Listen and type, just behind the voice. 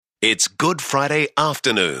It's Good Friday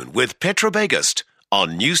afternoon with Petra Bagust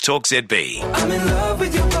on News Talk ZB. I'm in love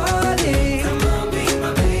with your body. Come on, be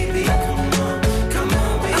my baby. Come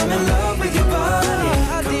on, I'm in love with your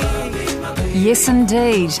body. Come on, be my baby. Yes,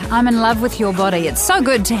 indeed. I'm in love with your body. It's so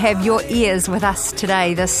good to have your ears with us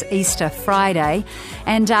today, this Easter Friday.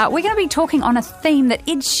 And we're going to be talking on a theme that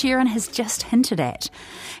Ed Sheeran has just hinted at.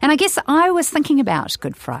 And I guess I was thinking about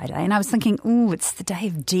Good Friday and I was thinking, it's the day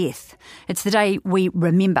of death. It's the day we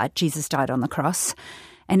remember Jesus died on the cross.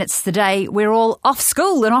 And it's the day we're all off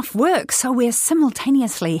school and off work, so we're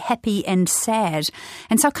simultaneously happy and sad.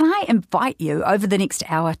 And so can I invite you over the next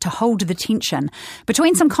hour to hold the tension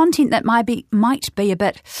between some content that might be a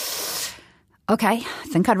bit, okay, I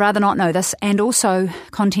think I'd rather not know this, and also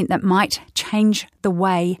content that might change the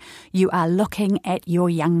way you are looking at your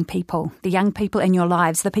young people, the young people in your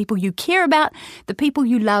lives, the people you care about, the people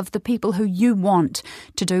you love, the people who you want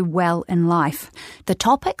to do well in life. The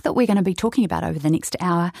topic that we're going to be talking about over the next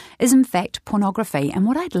hour is, in fact, pornography. And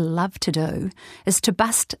what I'd love to do is to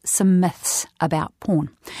bust some myths about porn,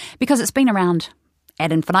 because it's been around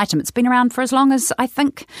ad infinitum. It's been around for as long as I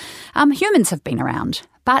think humans have been around.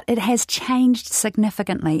 But it has changed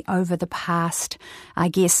significantly over the past, I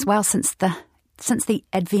guess, well, since the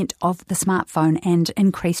advent of the smartphone and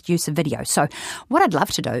increased use of video. So what I'd love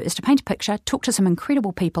to do is to paint a picture, talk to some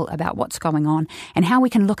incredible people about what's going on and how we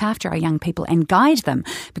can look after our young people and guide them,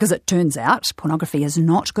 because it turns out pornography is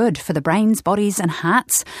not good for the brains, bodies and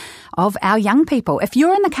hearts of our young people. If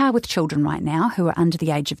you're in the car with children right now who are under the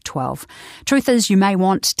age of 12, truth is you may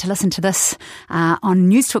want to listen to this on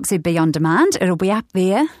News Talk ZB on demand. It'll be up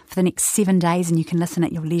there for the next 7 days and you can listen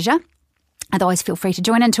at your leisure. Otherwise, feel free to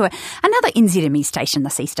join into another NZME station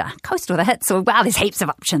this Easter. Coast with the hits, or wow, there's heaps of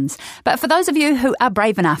options. But for those of you who are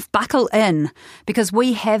brave enough, buckle in, because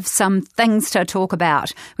we have some things to talk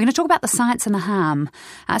about. We're going to talk about the science and the harm.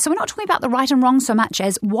 So we're not talking about the right and wrong so much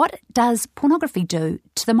as what does pornography do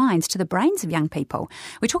to the minds, to the brains of young people.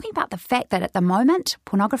 We're talking about the fact that at the moment,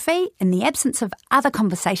 pornography, in the absence of other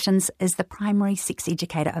conversations, is the primary sex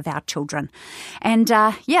educator of our children. And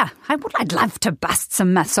I'd love to bust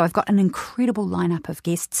some myths. So I've got an incredible lineup of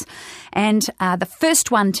guests. And the first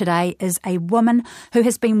one today is a woman who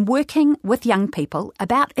has been working with young people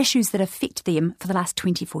about issues that affect them for the last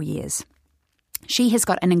 24 years. She has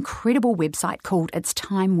got an incredible website called It's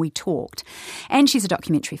Time We Talked, and she's a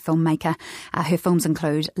documentary filmmaker. Her films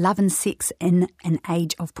include Love and Sex in an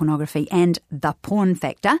Age of Pornography and The Porn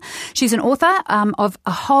Factor. She's an author of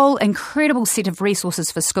a whole incredible set of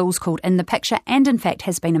resources for schools called In the Picture, and in fact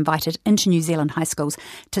has been invited into New Zealand high schools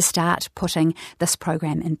to start putting this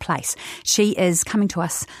program in place. She is coming to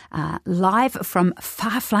us live from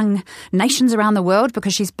far-flung nations around the world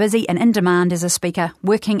because she's busy and in demand as a speaker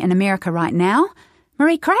working in America right now.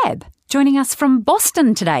 Marie Crabb, joining us from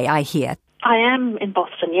Boston today, I hear. I am in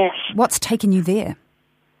Boston, yes. What's taken you there?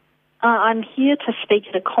 I'm here to speak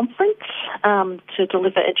at a conference to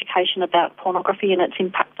deliver education about pornography and its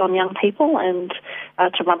impact on young people, and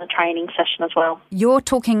to run a training session as well. You're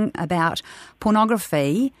talking about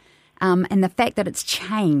pornography and the fact that it's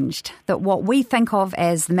changed, that what we think of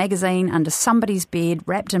as the magazine under somebody's bed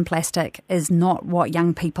wrapped in plastic is not what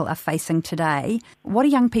young people are facing today. What are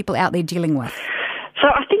young people out there dealing with? So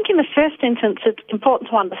I think in the first instance, it's important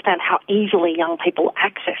to understand how easily young people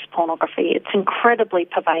access pornography. It's incredibly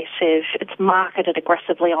pervasive. It's marketed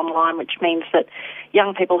aggressively online, which means that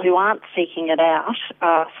young people who aren't seeking it out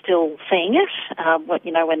are still seeing it.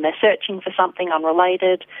 When they're searching for something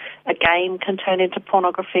unrelated, a game can turn into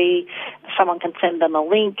pornography. Someone can send them a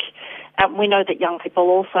link. We know that young people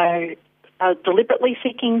also are deliberately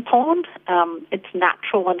seeking porn. It's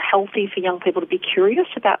natural and healthy for young people to be curious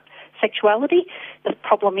about sexuality. The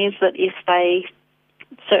problem is that if they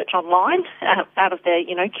search online out of their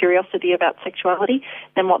curiosity about sexuality,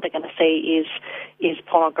 then what they're going to see is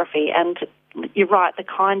pornography. And you're right, the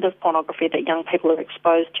kind of pornography that young people are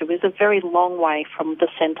exposed to is a very long way from the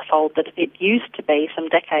centerfold that it used to be some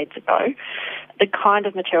decades ago. The kind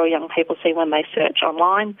of material young people see when they search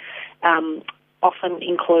online often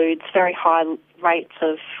includes very high rates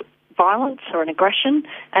of violence or an aggression,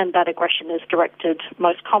 and that aggression is directed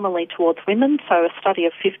most commonly towards women. So a study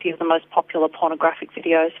of 50 of the most popular pornographic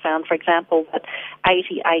videos found, for example, that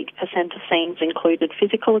 88% of scenes included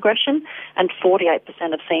physical aggression and 48%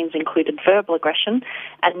 of scenes included verbal aggression,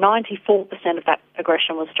 and 94% of that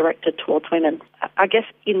aggression was directed towards women. I guess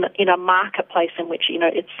in a marketplace in which,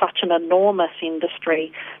 it's such an enormous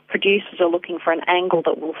industry, producers are looking for an angle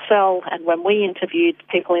that will sell, and when we interviewed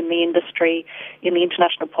people in the industry, in the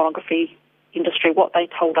international pornography industry, what they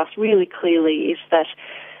told us really clearly is that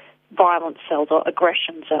violence cells or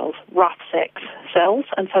aggression cells, rough sex cells,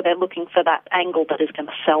 and so they're looking for that angle that is going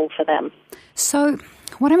to sell for them. So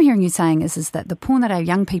what I'm hearing you saying is that the porn that our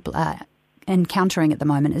young people are encountering at the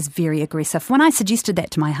moment is very aggressive. When I suggested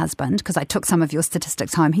that to my husband, because I took some of your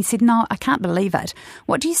statistics home, he said, no, I can't believe it.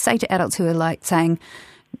 What do you say to adults who are like saying,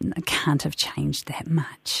 it can't have changed that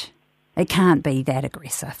much? It can't be that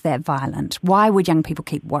aggressive, that violent. Why would young people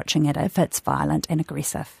keep watching it if it's violent and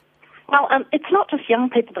aggressive? Well, it's not just young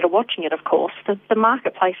people that are watching it, of course. The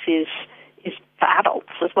marketplace is for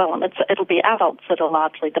adults as well, and it'll be adults that are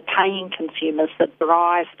largely the paying consumers that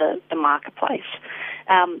drive the marketplace.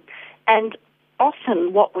 And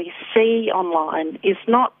often what we see online is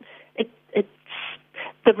not, it's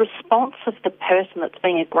the response of the person that's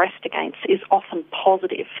being aggressed against is often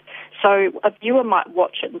positive. So a viewer might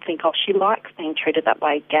watch it and think, oh, she likes being treated that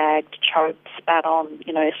way, gagged, choked, spat on,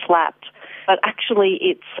 slapped. But actually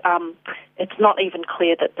it's not even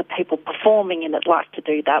clear that the people performing in it like to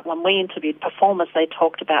do that. When we interviewed performers, they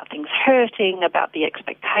talked about things hurting, about the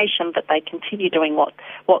expectation that they continue doing what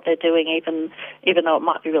they're doing, even though it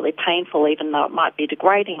might be really painful, even though it might be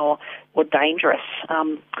degrading or dangerous.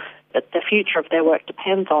 That the future of their work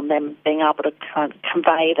depends on them being able to kind of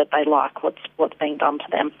convey that they like what's being done to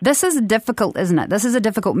them. This is difficult, isn't it? This is a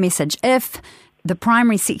difficult message. If the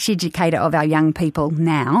primary sex educator of our young people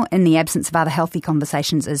now, in the absence of other healthy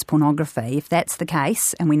conversations, is pornography, if that's the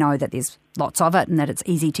case, and we know that there's lots of it and that it's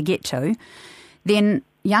easy to get to, then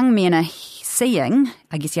young men are seeing,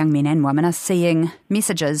 I guess young men and women are seeing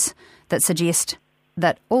messages that suggest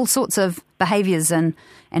that all sorts of behaviours and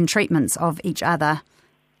treatments of each other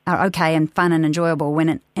are okay and fun and enjoyable,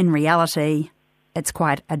 when in reality it's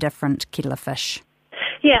quite a different kettle of fish.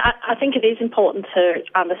 Yeah, I think it is important to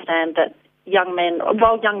understand that young men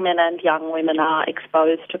and young women are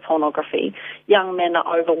exposed to pornography, young men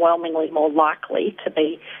are overwhelmingly more likely to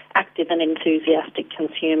be active and enthusiastic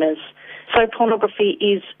consumers. So pornography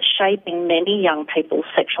is shaping many young people's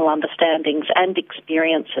sexual understandings and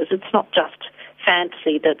experiences. It's not just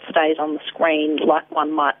fantasy that stays on the screen like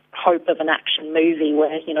one might hope of an action movie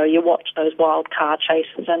where, you watch those wild car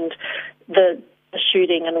chases and the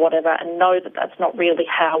shooting and whatever and know that that's not really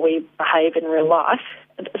how we behave in real life.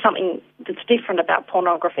 Something that's different about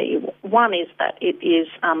pornography, one is that it is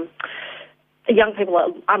young people are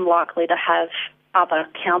unlikely to have other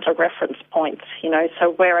counter-reference points,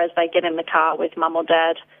 so whereas they get in the car with mum or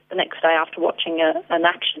dad the next day after watching an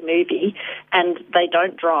action movie and they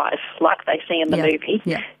don't drive like they see in the movie,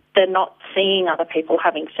 they're not seeing other people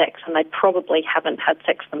having sex, and they probably haven't had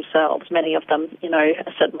sex themselves, many of them,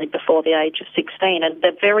 certainly before the age of 16, and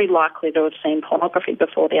they're very likely to have seen pornography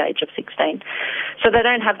before the age of 16. So they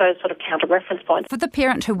don't have those sort of counter-reference points. For the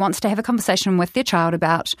parent who wants to have a conversation with their child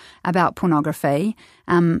about pornography,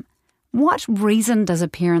 what reason does a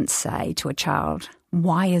parent say to a child,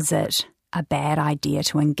 why is it a bad idea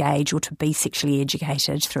to engage or to be sexually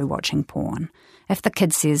educated through watching porn? If the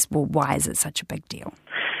kid says, well, why is it such a big deal?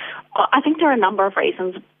 I think there are a number of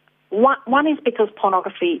reasons. One is because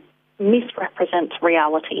pornography misrepresents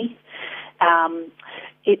reality.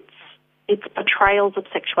 Its portrayals of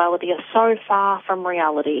sexuality are so far from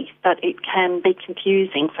reality that it can be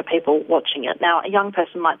confusing for people watching it. Now, a young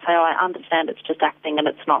person might say, I understand it's just acting and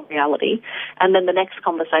it's not reality. And then the next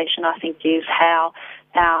conversation, I think, is how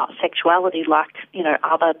our sexuality, like,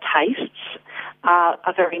 other tastes,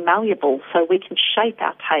 are very malleable. So we can shape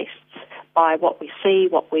our tastes by what we see,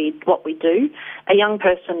 what we do. A young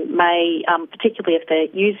person may, particularly if they're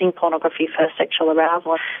using pornography for sexual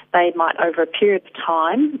arousal, they might, over a period of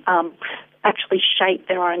time, actually shape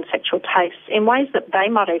their own sexual tastes in ways that they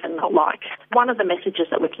might even not like. One of the messages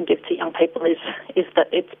that we can give to young people is that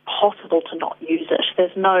it's possible to not use it.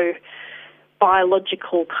 There's no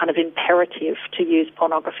biological kind of imperative to use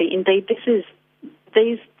pornography. Indeed,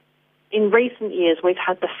 in recent years, we've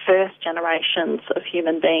had the first generations of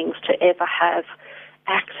human beings to ever have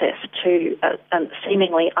access to a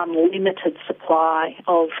seemingly unlimited supply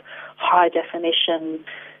of high-definition,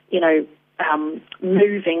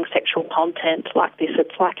 moving sexual content like this.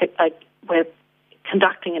 It's like we're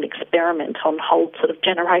conducting an experiment on whole sort of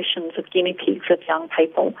generations of guinea pigs of young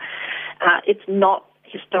people. It's not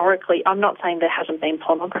historically, I'm not saying there hasn't been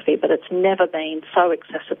pornography, but it's never been so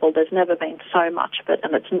accessible. There's never been so much of it,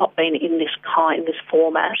 and it's not been in this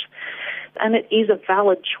format. And it is a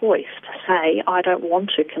valid choice to say, I don't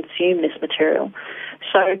want to consume this material.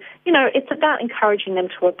 So, it's about encouraging them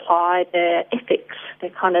to apply their ethics, their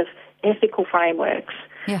kind of ethical frameworks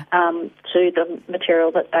to the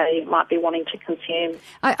material that they might be wanting to consume.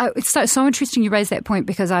 It's so interesting you raise that point,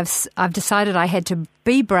 because I've decided I had to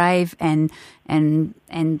be brave and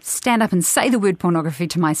and stand up and say the word pornography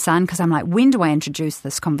to my son, because I'm like, when do I introduce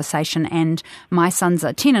this conversation? And my sons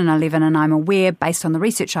are 10 and 11, and I'm aware, based on the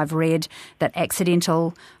research I've read, that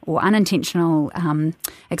accidental or unintentional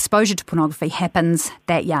exposure to pornography happens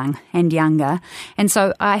that young and younger. And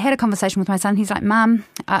so I had a conversation with my son. He's like, Mum,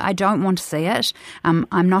 I don't want to see it. I'm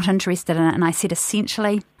not interested in it. And I said,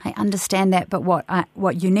 essentially, I understand that, but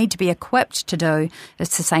what you need to be equipped to do is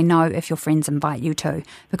to say no if your friends invite you to,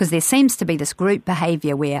 because there seems to be this group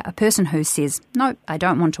behaviour where a person who says, no, I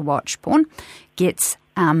don't want to watch porn, gets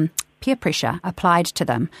peer pressure applied to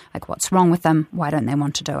them. Like, what's wrong with them? Why don't they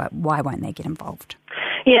want to do it? Why won't they get involved?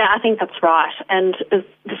 Yeah, I think that's right. And the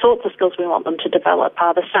sorts of skills we want them to develop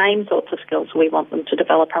are the same sorts of skills we want them to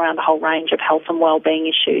develop around a whole range of health and wellbeing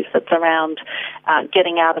issues. That's around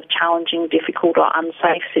getting out of challenging, difficult or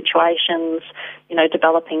unsafe situations,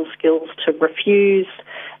 developing skills to refuse,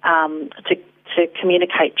 to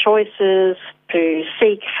communicate choices, to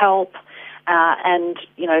seek help, and,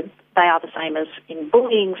 they are the same as in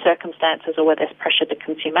bullying circumstances or where there's pressure to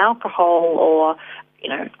consume alcohol or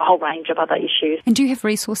a whole range of other issues. And do you have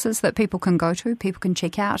resources that people can go to, people can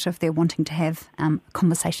check out if they're wanting to have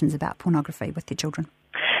conversations about pornography with their children?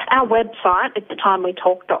 Our website, at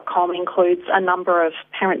thetimewetalk.com, includes a number of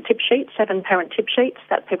parent tip sheets, 7 parent tip sheets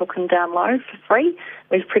that people can download for free.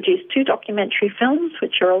 We've produced 2 documentary films,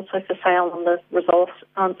 which are also for sale on the resource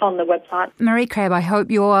on the website. Marie Crabb, I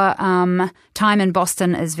hope your time in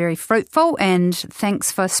Boston is very fruitful, and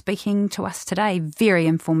thanks for speaking to us today. Very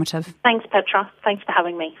informative. Thanks, Petra. Thanks for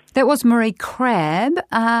having me. That was Marie Crabb.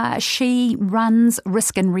 She runs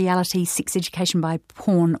Risk and Reality Sex Education by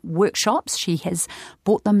Porn workshops. She has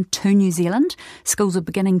brought them to New Zealand. Schools are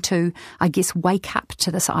beginning to, wake up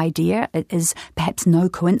to this idea. It is perhaps no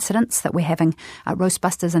coincidence that we're having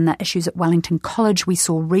Roastbusters and the issues at Wellington College we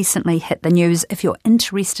saw recently hit the news. If you're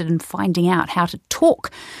interested in finding out how to talk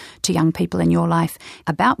to young people in your life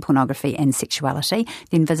about pornography and sexuality,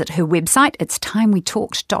 then visit her website. It's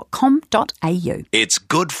timewetalked.com.au. It's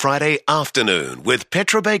Good Friday afternoon with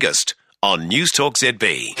Petra Bagust on News Talk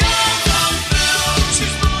ZB.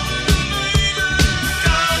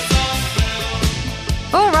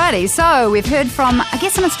 Alrighty, so we've heard from,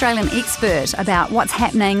 an Australian expert about what's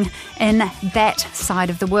happening in that side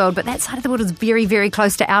of the world, but that side of the world is very, very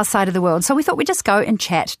close to our side of the world. So we thought we'd just go and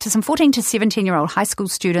chat to some 14 to 17-year-old high school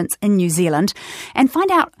students in New Zealand and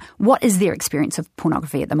find out what is their experience of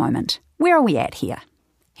pornography at the moment. Where are we at here?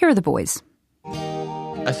 Here are the boys.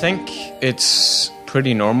 I think it's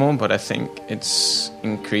pretty normal, but I think it's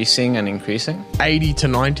increasing and increasing. 80 to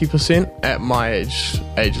 90% at my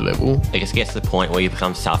age level. It just gets to the point where you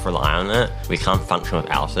become self-reliant on it. We can't function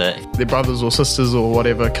without it. Their brothers or sisters or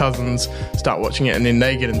whatever, cousins, start watching it and then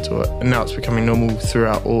they get into it. And now it's becoming normal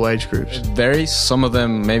throughout all age groups. It varies. Some of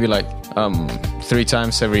them maybe 3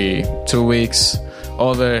 times every 2 weeks.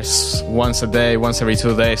 Others once a day, once every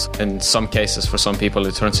 2 days. In some cases, for some people,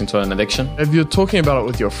 it turns into an addiction. If you're talking about it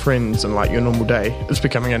with your friends and your normal day, it's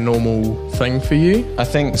becoming a normal thing for you. I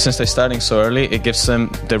think since they're starting so early, it gives them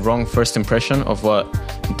the wrong first impression of what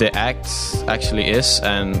the act actually is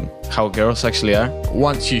and how girls actually are.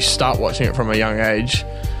 Once you start watching it from a young age,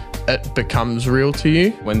 it becomes real to you.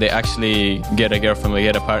 When they actually get a girlfriend, they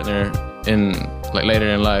get a partner in later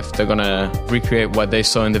in life, they're gonna recreate what they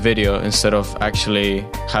saw in the video instead of actually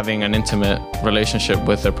having an intimate relationship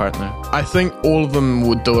with their partner. I think all of them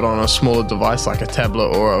would do it on a smaller device like a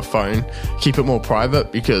tablet or a phone. Keep it more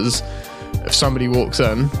private, because if somebody walks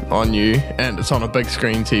in on you and it's on a big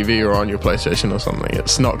screen TV or on your PlayStation or something,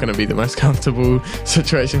 it's not going to be the most comfortable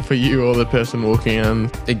situation for you or the person walking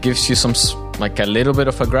in. It gives you some a little bit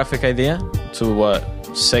of a graphic idea to what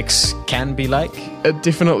sex can be like. It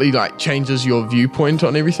definitely changes your viewpoint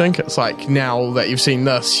on everything. It's now that you've seen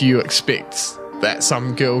this, you expect that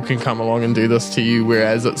some girl can come along and do this to you,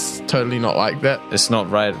 whereas it's totally not like that. It's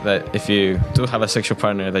not right that if you do have a sexual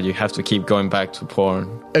partner that you have to keep going back to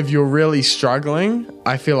porn. If you're really struggling,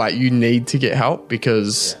 I feel like you need to get help,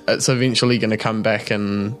 because it's eventually going to come back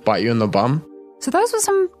and bite you in the bum. So those were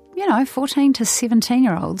some 14 to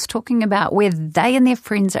 17-year-olds talking about where they and their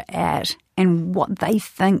friends are at and what they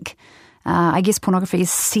think, pornography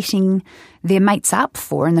is setting their mates up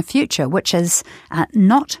for in the future, which is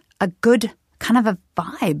not a good kind of a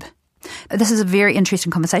vibe. This is a very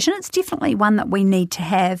interesting conversation. It's definitely one that we need to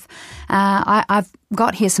have. I've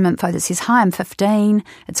got here some info that says, "Hi, I'm 15.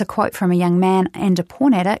 It's a quote from a young man and a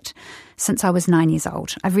porn addict. Since I was 9 years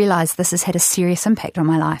old, I've realised this has had a serious impact on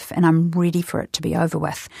my life and I'm ready for it to be over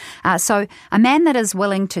with." So a man that is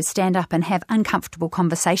willing to stand up and have uncomfortable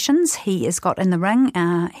conversations. He has got in the ring.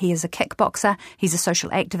 He is a kickboxer. He's a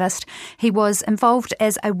social activist. He was involved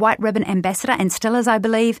as a White Ribbon ambassador and still is, I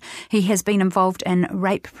believe. He has been involved in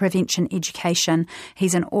rape prevention education.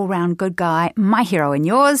 He's an all-round good guy. My hero and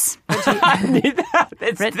yours. That's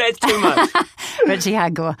too much. Richie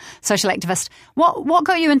Hardcore, social activist. What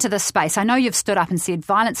got you into this space? I know you've stood up and said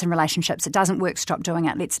violence in relationships, it doesn't work, stop doing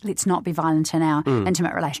it. Let's not be violent in our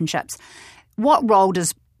intimate relationships. What role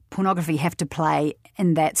does pornography have to play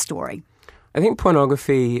in that story? I think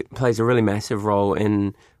pornography plays a really massive role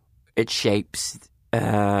in it shapes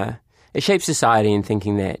society in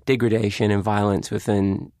thinking that degradation and violence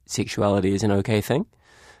within sexuality is an okay thing.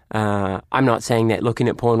 I'm not saying that looking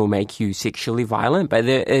at porn will make you sexually violent, but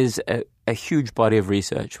there is a huge body of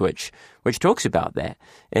research which talks about that.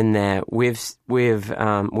 In that we have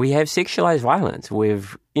sexualized violence.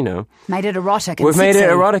 We've made it erotic. And we've sexy. made it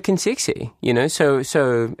erotic and sexy.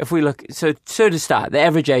 So if we look, so to start, the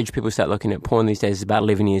average age people start looking at porn these days is about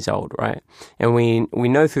 11 years old, right? And we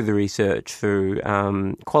know through the research, through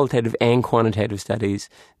qualitative and quantitative studies,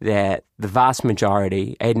 that the vast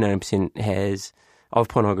majority, 89%, of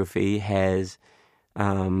pornography has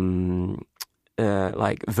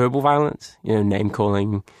like verbal violence, name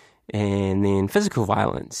calling, and then physical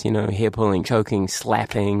violence, hair pulling, choking,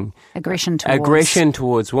 slapping, aggression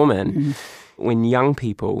towards women. Mm-hmm. When young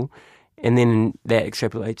people, and then that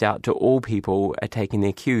extrapolates out to all people, are taking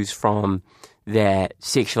their cues from that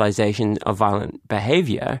sexualization of violent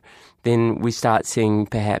behavior, then we start seeing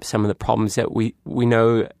perhaps some of the problems that we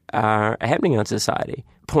know are happening in society.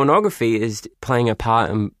 Pornography is playing a part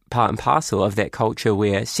and parcel of that culture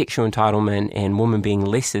where sexual entitlement and women being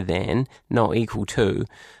lesser than, not equal to,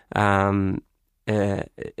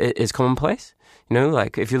 is commonplace.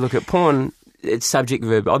 Like if you look at porn, it's subject,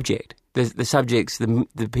 verb, object. The subjects,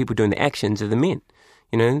 the people doing the actions are the men.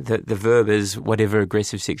 The verb is whatever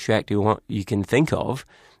aggressive sexual act you can think of,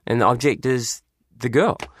 and the object is the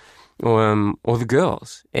girl. Or the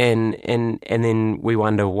girls, and then we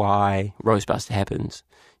wonder why Rosebuster happens.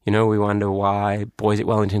 We wonder why boys at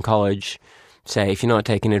Wellington College say if you're not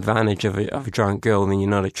taking advantage of a drunk girl, then you're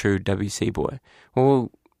not a true WC boy. Well,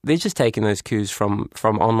 they're just taking those cues from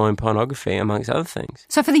online pornography, amongst other things.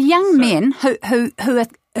 So for the young men who are,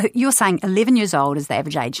 you're saying 11 years old is the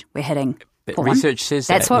average age we're hitting porn. Research says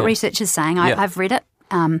that's what yeah. research is saying. I've read it.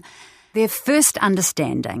 Their first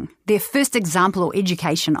understanding, their first example or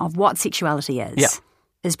education of what sexuality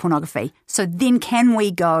is pornography. So then can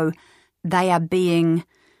we go, they are being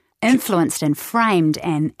influenced and framed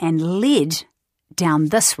and led down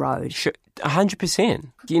this road? Sure,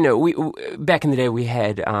 100%. We back in the day we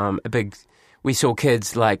had we saw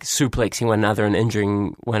kids like suplexing one another and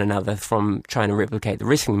injuring one another from trying to replicate the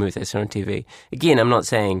wrestling moves they saw on TV. Again, I'm not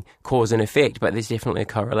saying cause and effect, but there's definitely a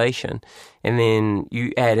correlation. And then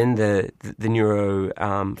you add in the neuro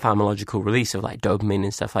pharmacological release of like dopamine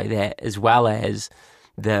and stuff like that, as well as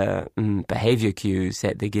the behavior cues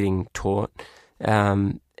that they're getting taught.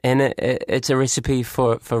 And it's a recipe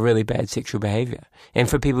for really bad sexual behaviour and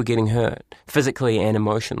for people getting hurt physically and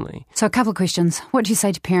emotionally. So a couple of questions. What do you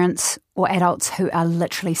say to parents or adults who are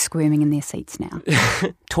literally squirming in their seats now?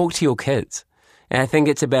 Talk to your kids. And I think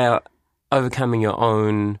it's about overcoming your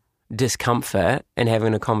own discomfort and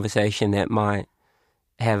having a conversation that might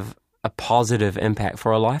have a positive impact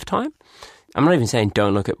for a lifetime. I'm not even saying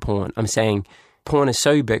don't look at porn. I'm saying porn is so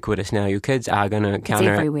ubiquitous now, your kids are going to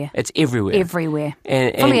counter it. It's everywhere. Everywhere.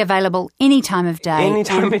 And fully available any time of day. Any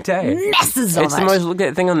time of day. Masses of it. It's the most looked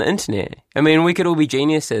at thing on the internet. I mean, we could all be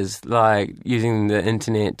geniuses, like using the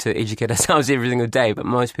internet to educate ourselves every single day, but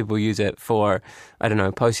most people use it for,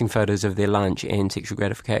 posting photos of their lunch and sexual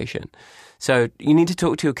gratification. So you need to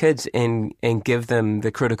talk to your kids and give them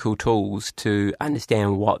the critical tools to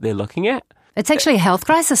understand what they're looking at. It's actually a health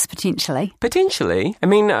crisis, potentially. Potentially. I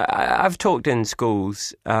mean, I've talked in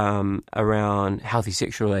schools around healthy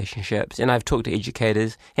sexual relationships, and I've talked to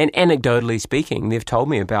educators, and anecdotally speaking, they've told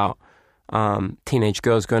me about teenage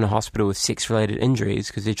girls going to hospital with sex-related injuries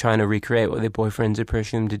because they're trying to recreate what their boyfriends are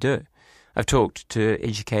pressuring them to do. I've talked to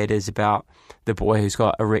educators about the boy who's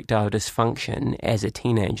got erectile dysfunction as a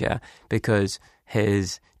teenager because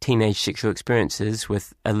his teenage sexual experiences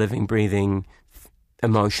with a living, breathing,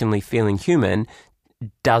 emotionally feeling human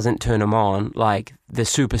doesn't turn him on like the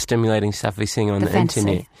super stimulating stuff we're seeing on the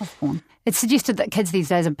internet. Of porn. It's suggested that kids these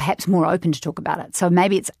days are perhaps more open to talk about it. So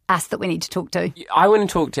maybe it's us that we need to talk to. I went and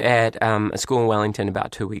talked at a school in Wellington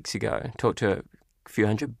about 2 weeks ago. Talked to few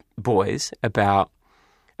hundred boys about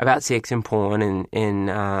sex and porn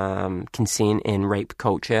and consent and rape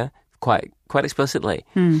culture quite explicitly.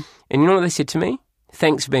 And you know what they said to me?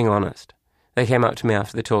 Thanks for being honest. They came up to me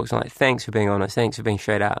after the talks and like, thanks for being honest, thanks for being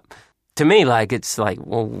straight up. To me, like, it's like,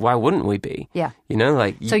 well, why wouldn't we be? Yeah. You know,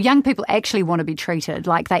 like... So young people actually want to be treated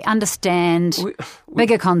like they understand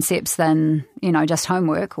bigger concepts than, just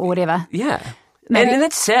homework or whatever. Yeah. And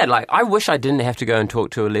that's sad. Like, I wish I didn't have to go and talk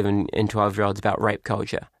to 11 and 12-year-olds about rape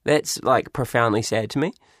culture. That's, like, profoundly sad to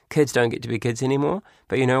me. Kids don't get to be kids anymore.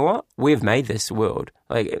 But you know what? We've made this world.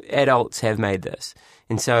 Like, adults have made this.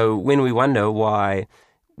 And so when we wonder why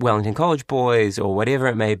Wellington College boys or whatever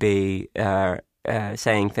it may be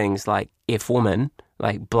saying things like F woman,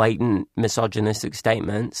 like blatant misogynistic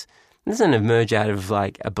statements, doesn't emerge out of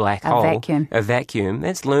like a black hole. A vacuum.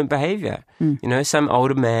 That's learnt behaviour. Some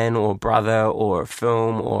older man or brother or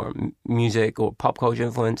film or music or pop culture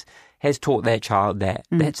influence has taught that child that.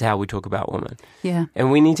 That's how we talk about women. Yeah. And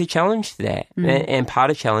we need to challenge that. And part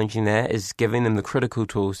of challenging that is giving them the critical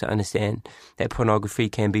tools to understand that pornography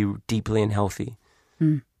can be deeply unhealthy.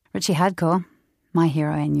 Richie Hardcore, my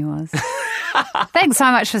hero and yours. Thanks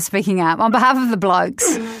so much for speaking up on behalf of the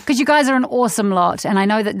blokes, because you guys are an awesome lot, and I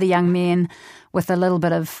know that the young men with a little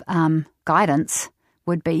bit of guidance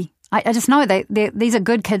would be. I just know these are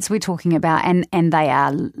good kids we're talking about, and they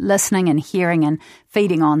are listening and hearing and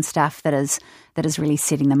feeding on stuff that is really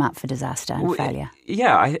setting them up for disaster and failure.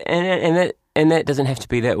 Yeah, and that doesn't have to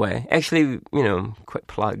be that way. Actually, quick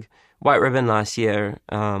plug. White Ribbon last year,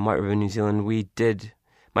 White Ribbon New Zealand, we did,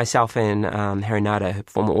 myself and Harry Nada,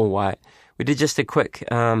 former All White, we did just a quick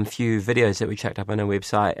few videos that we checked up on our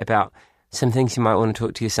website about some things you might want to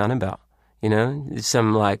talk to your son about,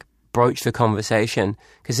 some like broach the conversation,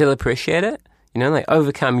 because they'll appreciate it, like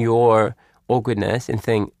overcome your awkwardness and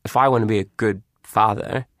think, if I want to be a good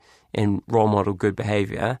father and role model good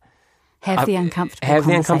behaviour, have the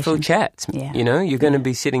uncomfortable chats. Yeah. You're going to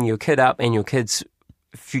be setting your kid up and your kid's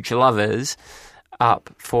future lovers up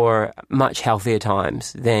for much healthier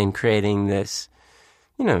times than creating this,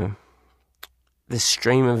 this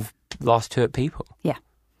stream of lost hurt people. Yeah.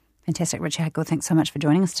 Fantastic. Richard Hagel, thanks so much for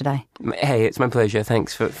joining us today. Hey, it's my pleasure.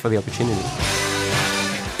 Thanks for the opportunity.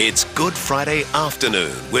 It's Good Friday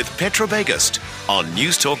afternoon with Petra Bagust on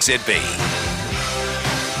News Talk ZB.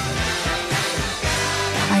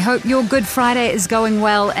 I hope your Good Friday is going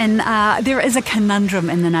well, and there is a conundrum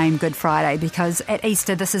in the name Good Friday, because at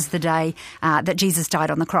Easter this is the day that Jesus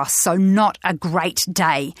died on the cross, so not a great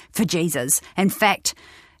day for Jesus. In fact,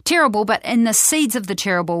 terrible, but in the seeds of the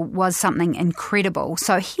terrible was something incredible.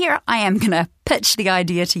 So here I am going to pitch the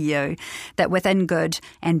idea to you that within good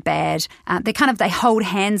and bad, they hold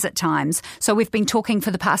hands at times. So we've been talking for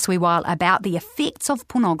the past wee while about the effects of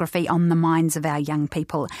pornography on the minds of our young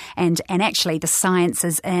people, and actually the science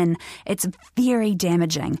is in. It's very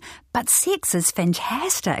damaging. But sex is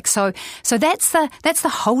fantastic. So that's the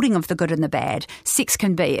holding of the good and the bad. Sex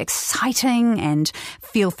can be exciting and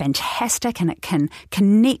feel fantastic, and it can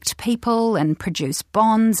connect people and produce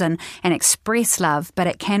bonds and express love, but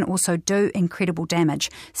it can also do incredible damage.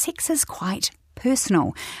 Sex is quite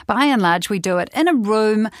personal. By and large, we do it in a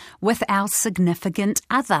room with our significant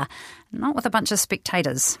other, not with a bunch of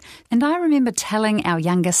spectators. And I remember telling our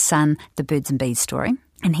youngest son the birds and bees story.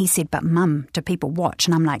 And he said, but Mum, do people watch?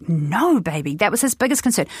 And I'm like, no, baby. That was his biggest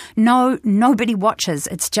concern. No, nobody watches.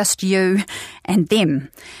 It's just you and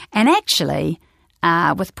them. And actually,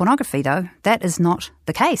 with pornography, though, that is not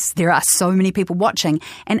the case. There are so many people watching.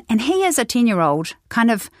 And he, as a 10-year-old,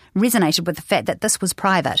 kind of resonated with the fact that this was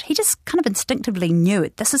private. He just kind of instinctively knew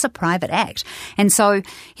it. This is a private act. And so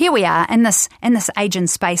here we are in this age and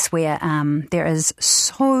space where there is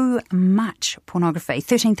so much pornography.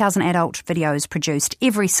 13,000 adult videos produced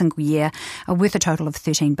every single year, worth a total of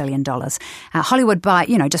 $13 billion. Hollywood,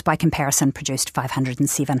 just by comparison, produced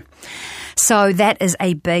 507. So that is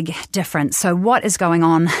a big difference. So what is going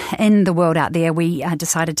on in the world out there? We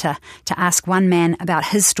decided to ask one man about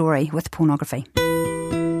his story with pornography.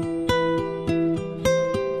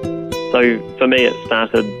 So for me, it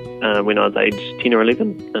started when I was age 10 or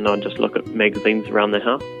 11, and I'd just look at magazines around the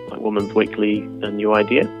house, like Woman's Weekly and New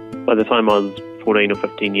Idea. By the time I was 14 or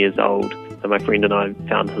 15 years old, my friend and I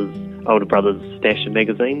found his older brother's stash of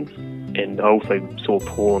magazines, and I also saw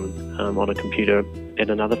porn on a computer at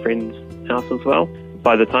another friend's house as well.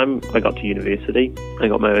 By the time I got to university, I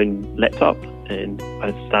got my own laptop, and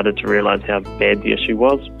I started to realise how bad the issue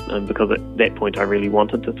was, because at that point I really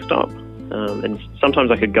wanted to stop. And sometimes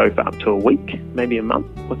I could go for up to a week, maybe a month,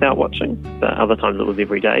 without watching, but other times it was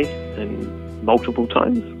every day and multiple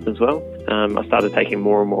times as well. I started taking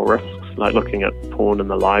more and more risks like looking at porn in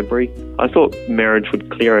the library. I thought marriage would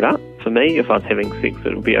clear it up for me. If I was having sex,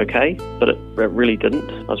 it would be okay, but it really didn't.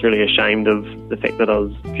 I was really ashamed of the fact that I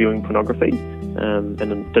was viewing pornography, and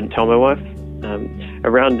didn't tell my wife.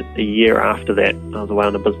 Around a year after that, I was away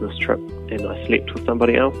on a business trip and I slept with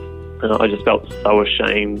somebody else, and I just felt so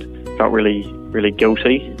ashamed, felt really, really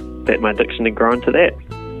guilty that my addiction had grown to that.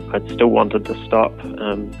 I still wanted to stop.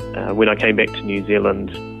 When I came back to New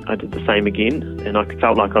Zealand, I did the same again, and I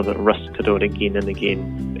felt like I was at risk to do it again and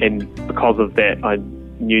again. And because of that, I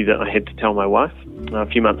knew that I had to tell my wife. A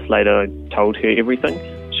few months later, I told her everything.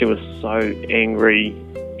 She was so angry.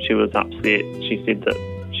 She was upset. She said that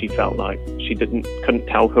she felt like she couldn't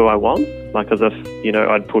tell who I was, like as if,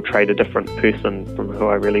 I'd portrayed a different person from who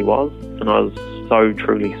I really was. And I was so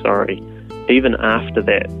truly sorry. Even after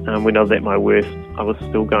that, when I was at my worst, I was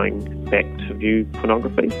still going back to view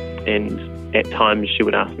pornography. And at times she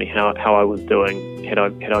would ask me how I was doing, had I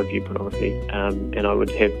viewed pornography, and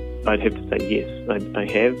I'd have to say yes, I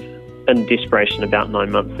have. In desperation, about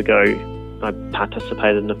 9 months ago, I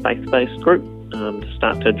participated in a faith-based group to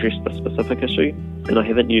start to address the specific issue, and I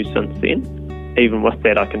haven't used since then. Even with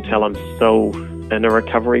that, I can tell I'm still in a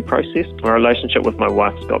recovery process. My relationship with my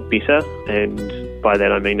wife's got better, and by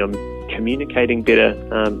that I mean I'm communicating better,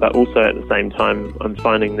 but also at the same time I'm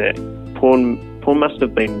finding that porn must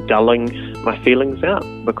have been dulling my feelings out,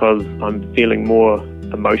 because I'm feeling more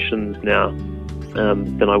emotions now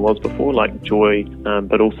than I was before, like joy,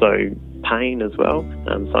 but also pain as well.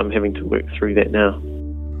 So I'm having to work through that now.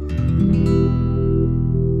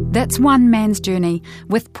 That's one man's journey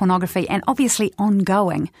with pornography, and obviously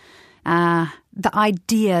ongoing. The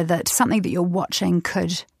idea that something that you're watching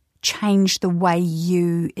could change the way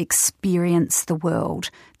you experience the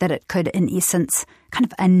world, that it could, in essence, kind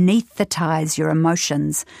of anaesthetise your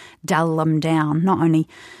emotions, dull them down, not only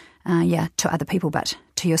to other people, but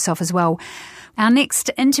to yourself as well. Our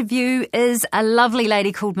next interview is a lovely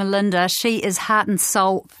lady called Melinda. She is heart and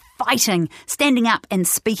soul fighting, standing up and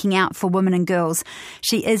speaking out for women and girls.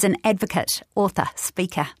 She is an advocate, author,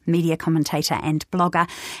 speaker, media commentator and blogger,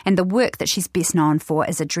 and the work that she's best known for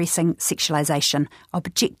is addressing sexualisation,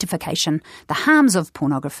 objectification, the harms of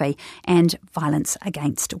pornography and violence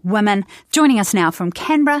against women. Joining us now from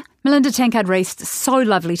Canberra, Melinda Tankard-Rees, so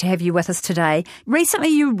lovely to have you with us today. Recently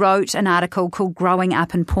you wrote an article called Growing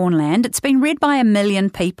Up in Pornland. It's been read by 1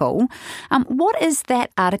 million people. What is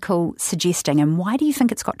that article suggesting, and why do you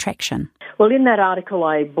think it's got traction? Well, in that article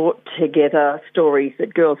I brought together stories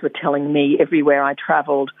that girls were telling me everywhere I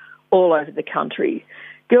travelled, all over the country.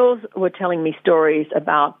 Girls were telling me stories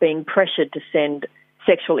about being pressured to send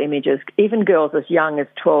sexual images, even girls as young as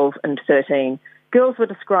 12 and 13. Girls were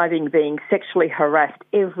describing being sexually harassed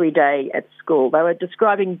every day at school. They were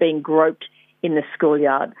describing being groped in the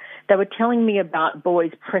schoolyard. They were telling me about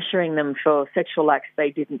boys pressuring them for sexual acts they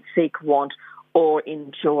didn't seek, want, or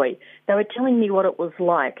enjoy. They were telling me what it was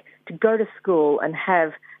like to go to school and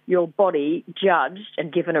have your body judged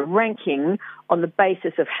and given a ranking on the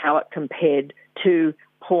basis of how it compared to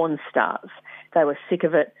porn stars. They were sick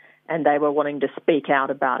of it, and they were wanting to speak out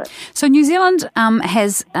about it. So New Zealand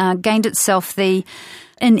has gained itself the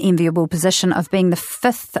unenviable position of being the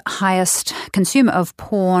 5th highest consumer of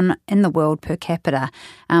porn in the world per capita.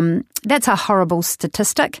 That's a horrible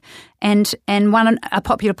statistic. And a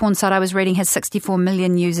popular porn site I was reading has 64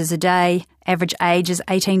 million users a day. Average age is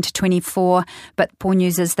 18 to 24, but porn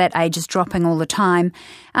users, that age is dropping all the time.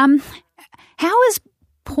 How is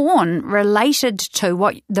porn related to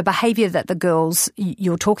what the behaviour that the girls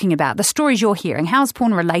you're talking about, the stories you're hearing? How is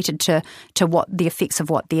porn related to what the effects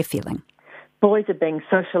of what they're feeling? Boys are being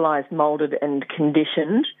socialised, moulded and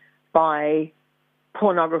conditioned by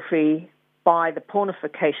pornography, by the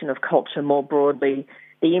pornification of culture more broadly,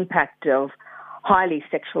 the impact of highly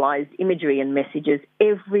sexualised imagery and messages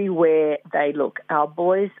everywhere they look. Our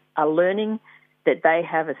boys are learning that they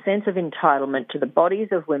have a sense of entitlement to the bodies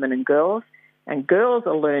of women and girls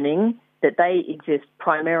are learning that they exist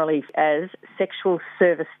primarily as sexual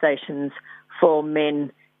service stations for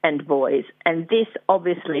men and boys. And this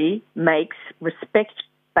obviously makes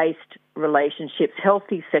respect-based relationships,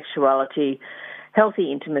 healthy sexuality,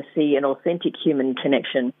 healthy intimacy and authentic human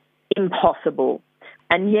connection impossible.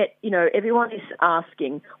 And yet, everyone is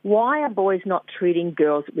asking, why are boys not treating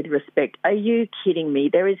girls with respect? Are you kidding me?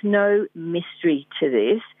 There is no mystery to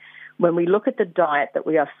this. When we look at the diet that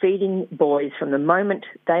we are feeding boys from the moment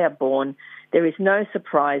they are born, there is no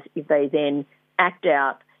surprise if they then act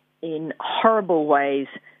out in horrible ways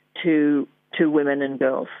to women and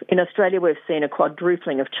girls. In Australia, we've seen a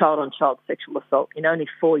quadrupling of child-on-child sexual assault in only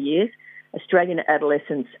 4 years. Australian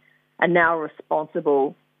adolescents are now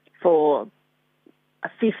responsible for a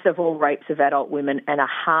fifth of all rapes of adult women and a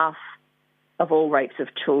half of all rapes of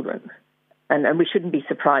children. And we shouldn't be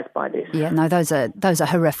surprised by this. Yeah, no, those are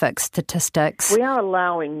horrific statistics. We are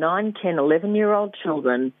allowing 9, 10, 11-year-old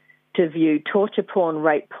children to view torture porn,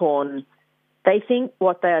 rape porn. They think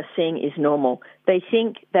what they are seeing is normal. They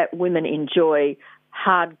think that women enjoy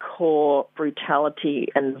hardcore brutality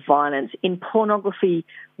and violence. In pornography,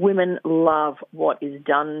 women love what is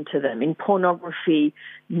done to them. In pornography,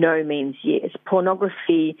 no means yes.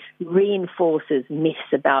 Pornography reinforces myths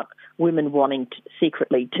about women wanting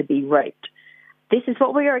secretly to be raped. This is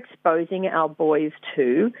what we are exposing our boys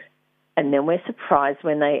to, and then we're surprised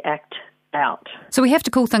when they act out. So we have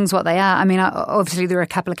to call things what they are. I mean, obviously there are a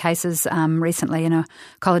couple of cases recently in a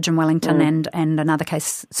college in Wellington and another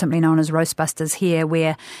case simply known as Roastbusters here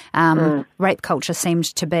where rape culture seemed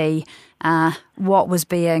to be what was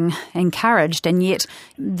being encouraged, and yet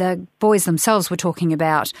the boys themselves were talking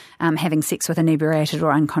about having sex with inebriated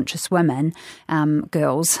or unconscious women,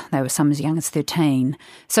 girls. They were some as young as 13.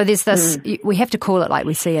 So there's this, we have to call it like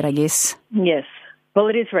we see it, I guess. Yes. Well,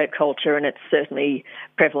 it is rape culture, and it's certainly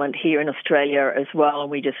prevalent here in Australia as well. And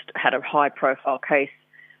we just had a high-profile case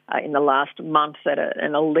in the last month at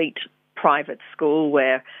an elite private school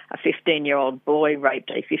where a 15-year-old boy raped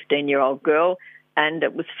a 15-year-old girl, and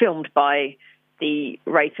it was filmed by the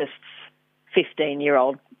rapist's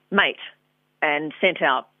 15-year-old mate and sent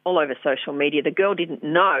out all over social media. The girl didn't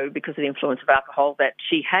know, because of the influence of alcohol, that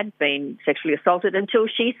she had been sexually assaulted until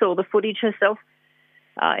she saw the footage herself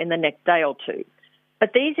in the next day or two.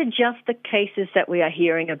 But these are just the cases that we are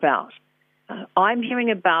hearing about. I'm hearing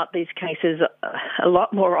about these cases a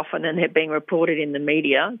lot more often than they're being reported in the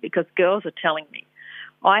media, because girls are telling me.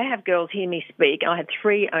 I have girls hear me speak, and I had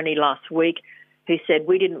 3 only last week who said,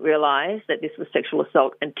 we didn't realise that this was sexual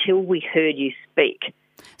assault until we heard you speak.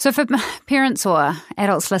 So for parents or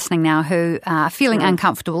adults listening now who are feeling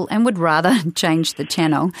uncomfortable and would rather change the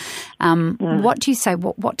channel, what do you say?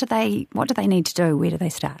 What do they need to do? Where do they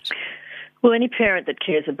start? Well, any parent that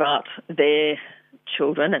cares about their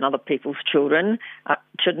children and other people's children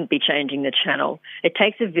shouldn't be changing the channel. It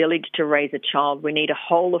takes a village to raise a child. We need a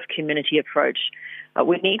whole-of-community approach.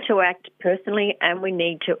 We need to act personally and we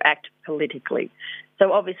need to act politically.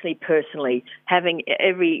 So obviously, personally, having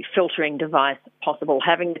every filtering device possible,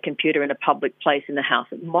 having the computer in a public place in the house,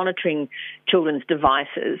 monitoring children's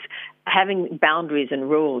devices, having boundaries and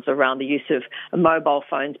rules around the use of mobile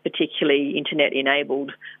phones, particularly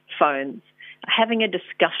internet-enabled phones, having a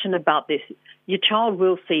discussion about this. Your child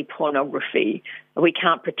will see pornography. We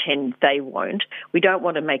can't pretend they won't. We don't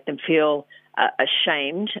want to make them feel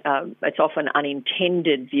ashamed. It's often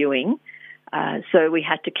unintended viewing. So we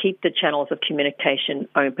had to keep the channels of communication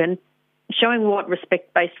open, showing what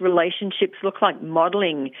respect-based relationships look like,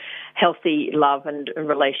 modelling healthy love and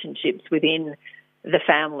relationships within the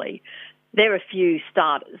family. There are a few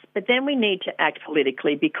starters, but then we need to act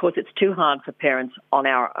politically because it's too hard for parents on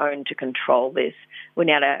our own to control this. We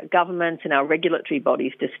need our governments and our regulatory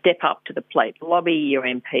bodies to step up to the plate, lobby your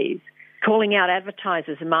MPs, calling out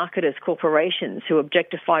advertisers, marketers, corporations who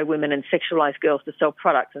objectify women and sexualise girls to sell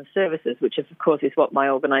products and services, which of course is what my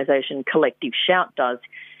organisation Collective Shout does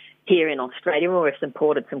here in Australia, where we've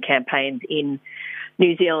supported some campaigns in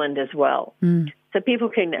New Zealand as well. So people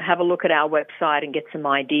can have a look at our website and get some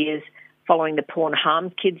ideas, following the Porn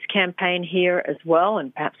Harms Kids campaign here as well,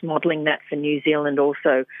 and perhaps modelling that for New Zealand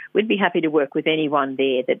also. We'd be happy to work with anyone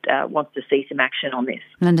there that wants to see some action on this.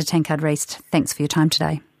 Linda Tankard-Reist, thanks for your time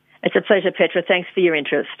today. It's a pleasure, Petra. Thanks for your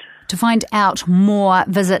interest. To find out more,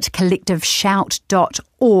 visit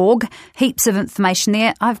collectiveshout.org. Heaps of information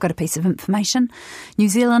there. I've got a piece of information. New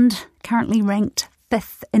Zealand currently ranked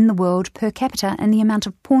 5th in the world per capita in the amount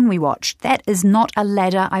of porn we watch. That is not a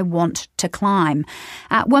ladder I want to climb.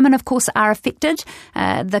 Women, of course, are affected.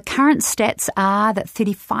 The current stats are that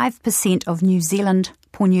 35% of New Zealand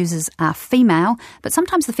porn users are female, but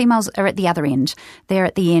sometimes the females are at the other end. They're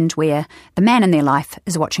at the end where the man in their life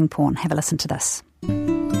is watching porn. Have a listen to this.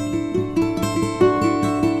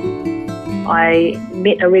 I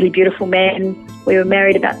met a really beautiful man. We were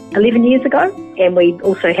married about 11 years ago, and we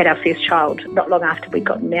also had our first child not long after we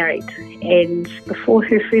got married. And before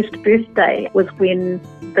her first birthday was when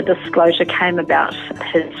the disclosure came about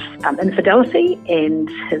his infidelity and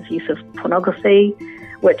his use of pornography,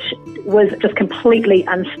 which was just completely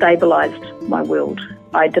unstabilised my world.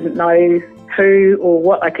 I didn't know who or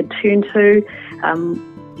what I could turn to,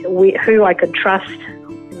 who I could trust.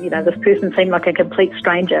 You know, this person seemed like a complete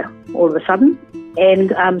stranger all of a sudden.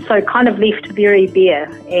 And so kind of left very bare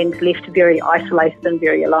and left very isolated and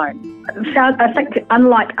very alone. I think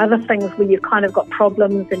unlike other things where you've kind of got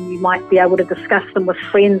problems and you might be able to discuss them with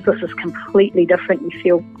friends, this is completely different. You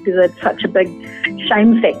feel there's such a big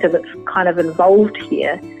shame factor that's kind of involved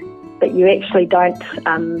here that you actually don't,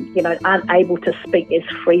 aren't able to speak as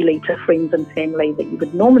freely to friends and family that you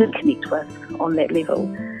would normally connect with on that level.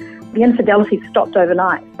 The infidelity stopped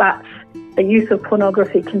overnight, but the use of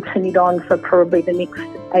pornography continued on for probably the next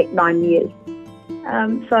 8-9 years.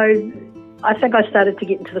 So I think I started to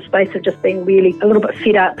get into the space of just being really a little bit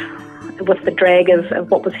fed up with the drag of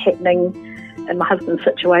what was happening in my husband's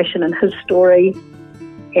situation and his story,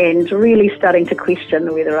 and really starting to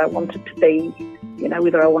question whether I wanted to be,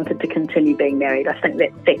 whether I wanted to continue being married. I think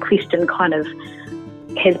that question kind of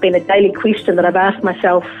has been a daily question that I've asked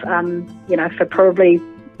myself, for probably,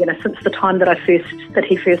 since the time that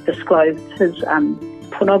he first disclosed his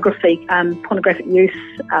pornographic use.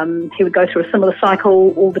 He would go through a similar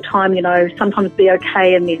cycle all the time, sometimes be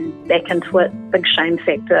okay and then back into it, big shame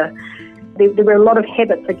factor. There were a lot of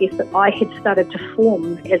habits, I guess, that I had started to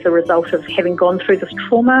form as a result of having gone through this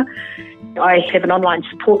trauma. I have an online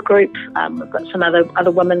support group. I've got some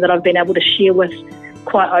other women that I've been able to share with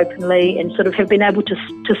quite openly and sort of have been able to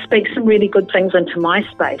speak some really good things into my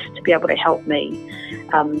space to be able to help me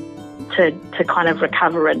to kind of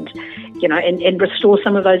recover and restore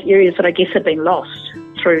some of those areas that I guess had been lost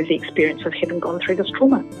through the experience of having gone through this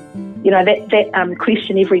trauma. That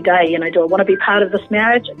question every day, do I want to be part of this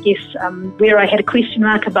marriage? I guess where I had a question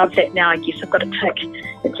mark above that, now I guess I've got a tick.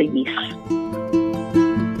 It's a yes.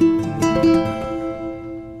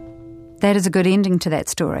 That is a good ending to that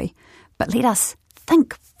story. But let us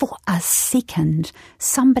think for a second.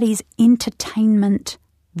 Somebody's entertainment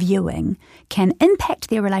viewing can impact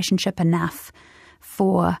their relationship enough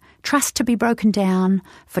for trust to be broken down,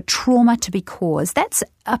 for trauma to be caused. That's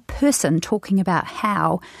a person talking about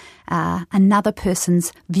how another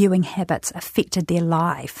person's viewing habits affected their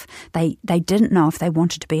life. They didn't know if they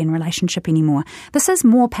wanted to be in a relationship anymore. This is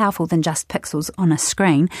more powerful than just pixels on a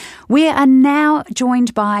screen. We are now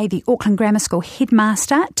joined by the Auckland Grammar School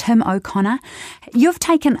headmaster, Tim O'Connor. You've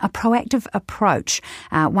taken a proactive approach,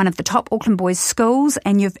 one of the top Auckland boys' schools,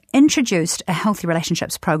 and you've introduced a healthy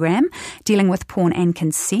relationships program dealing with porn and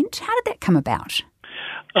consent. How did that come about?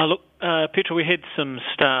 Petra, we had some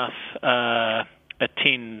staff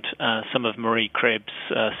attend some of Marie Crabb's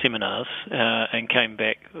seminars and came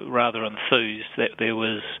back rather enthused that there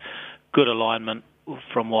was good alignment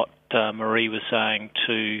from what Marie was saying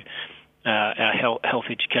to our health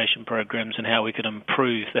education programs and how we could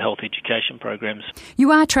improve the health education programs.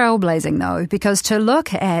 You are trailblazing, though, because to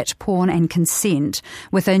look at porn and consent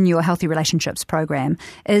within your healthy relationships program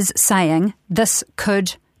is saying this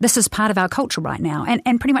is part of our culture right now,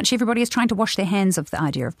 and pretty much everybody is trying to wash their hands of the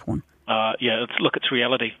idea of porn. It's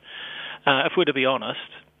reality. If we're to be honest,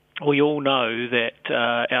 we all know that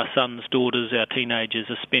our sons, daughters, our teenagers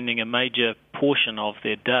are spending a major portion of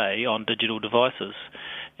their day on digital devices.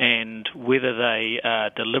 And whether they are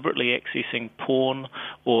deliberately accessing porn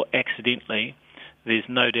or accidentally, there's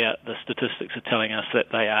no doubt the statistics are telling us that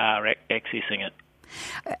they are accessing it.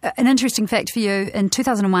 An interesting fact for you, in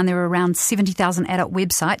 2001 there were around 70,000 adult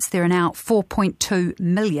websites. There are now 4.2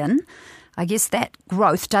 million. I guess that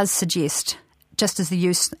growth does suggest, just as the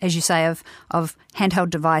use, as you say, of handheld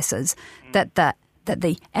devices, that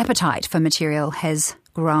the appetite for material has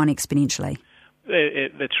grown exponentially.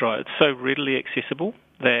 That's right. It's so readily accessible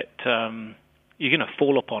that you're going to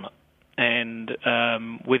fall upon it. And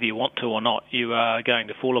whether you want to or not, you are going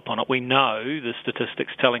to fall upon it. We know the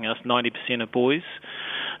statistics telling us 90% of boys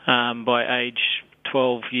by age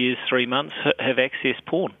 12 years, 3 months have accessed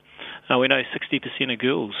porn. We know 60% of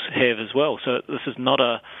girls have as well. So this is not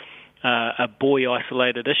a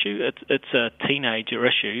boy-isolated issue. It's a teenager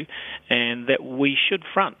issue, and that we should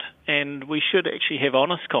front. And we should actually have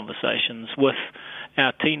honest conversations with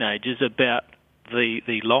our teenagers about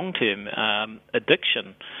the long-term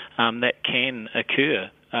addiction that can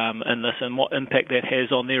occur in this, and what impact that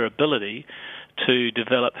has on their ability to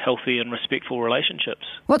develop healthy and respectful relationships.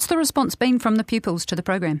 What's the response been from the pupils to the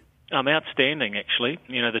program? Outstanding, actually.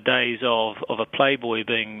 The days of a Playboy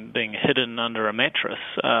being hidden under a mattress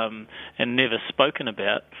and never spoken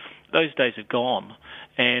about, those days are gone.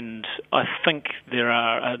 And I think there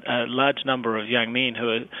are a large number of young men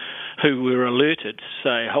who were alerted to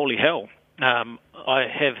say, holy hell, I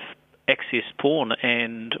have accessed porn,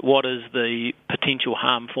 and what is the potential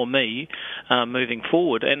harm for me moving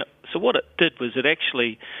forward? And so what it did was it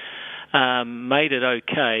actually made it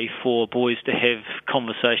okay for boys to have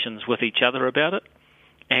conversations with each other about it,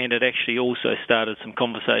 and it actually also started some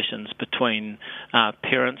conversations between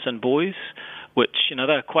parents and boys, which,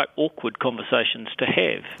 they're quite awkward conversations to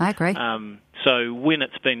have. I agree. So when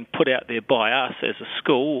it's been put out there by us as a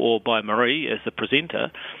school or by Marie as the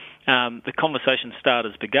presenter, the conversation start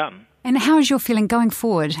has begun. And how is your feeling going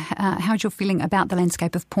forward? How's your feeling about the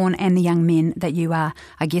landscape of porn and the young men that you are,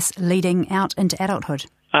 I guess, leading out into adulthood?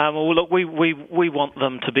 Well, look, we want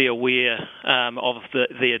them to be aware of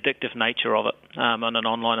the addictive nature of it in an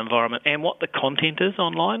online environment and what the content is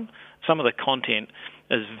online. Some of the content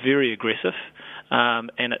is very aggressive,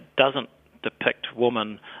 and it doesn't depict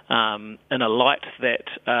women in a light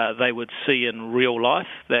that they would see in real life.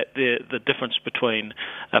 That the difference between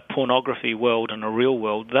a pornography world and a real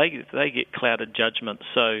world, they get clouded judgments.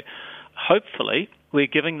 So hopefully we're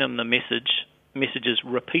giving them the messages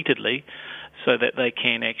repeatedly, so that they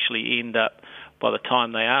can actually end up, by the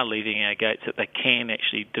time they are leaving our gates, that they can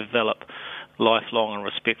actually develop lifelong and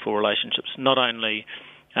respectful relationships, not only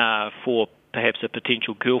for perhaps a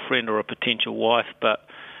potential girlfriend or a potential wife, but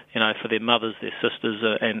for their mothers, their sisters,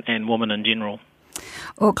 and women in general.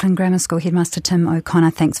 Auckland Grammar School Headmaster Tim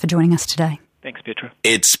O'Connor, thanks for joining us today. Thanks, Petra.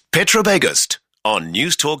 It's Petra Bagust on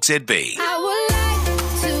News Talk ZB. I would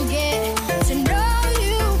like to get to know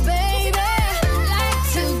you, baby.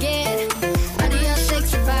 Like to get under your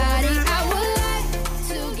sexy body. I would like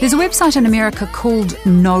to get... There's a website in America called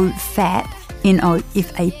NoFap,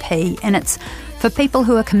 NoFap, and it's for people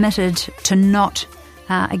who are committed to not,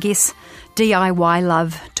 DIY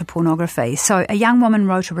love to pornography. So a young woman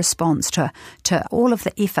wrote a response to all of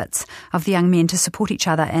the efforts of the young men to support each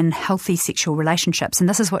other in healthy sexual relationships. And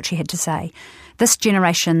this is what she had to say. This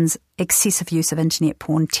generation's excessive use of internet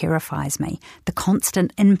porn terrifies me. The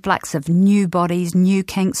constant influx of new bodies, new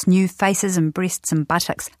kinks, new faces and breasts and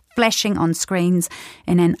buttocks flashing on screens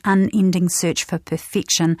in an unending search for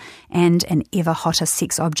perfection and an ever hotter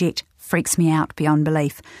sex object freaks me out beyond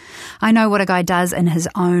belief. I know what a guy does in his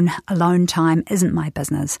own alone time isn't my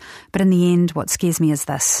business, but in the end what scares me is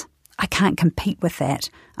this. I can't compete with that.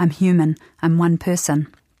 I'm human. I'm one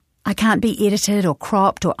person. I can't be edited or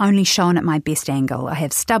cropped or only shown at my best angle. I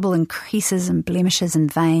have stubble and creases and blemishes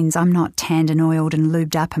and veins. I'm not tanned and oiled and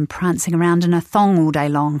lubed up and prancing around in a thong all day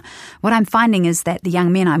long. What I'm finding is that the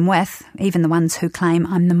young men I'm with, even the ones who claim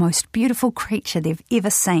I'm the most beautiful creature they've ever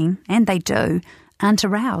seen, and they do, aren't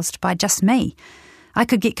aroused by just me. I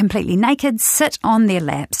could get completely naked, sit on their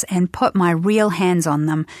laps and put my real hands on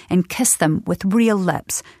them and kiss them with real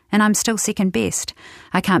lips, and I'm still second best.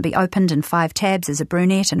 I can't be opened in 5 tabs as a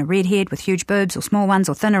brunette and a redhead with huge boobs or small ones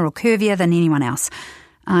or thinner or curvier than anyone else.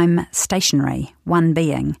 I'm stationary, one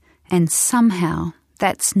being, and somehow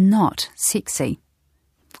that's not sexy.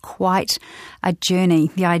 Quite a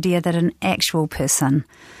journey, the idea that an actual person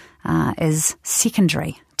is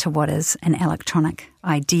secondary to what is an electronic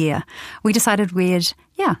idea. We decided we'd,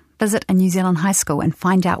 visit a New Zealand high school and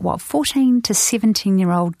find out what 14 to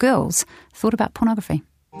 17-year-old girls thought about pornography.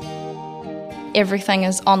 Everything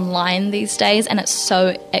is online these days and it's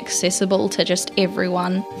so accessible to just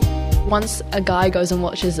everyone. Once a guy goes and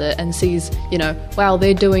watches it and sees, wow,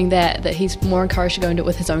 they're doing that he's more encouraged to go and do it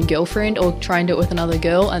with his own girlfriend or try and do it with another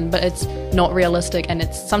girl, but it's not realistic and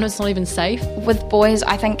it's sometimes not even safe. With boys,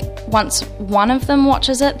 I think once one of them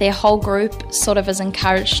watches it, their whole group sort of is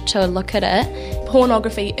encouraged to look at it.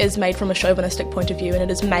 Pornography is made from a chauvinistic point of view, and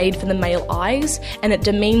it is made for the male eyes, and it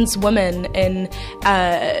demeans women in,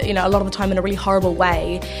 a lot of the time in a really horrible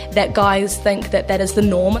way, that guys think that is the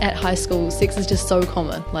norm. At high school, sex is just so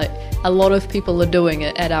common. Like, a lot of people are doing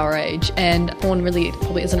it at our age, and porn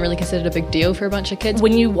probably isn't really considered a big deal for a bunch of kids.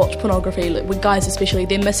 When you watch pornography, with guys especially,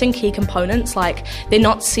 they're missing key components, like they're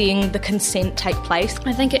not seeing the consent take place.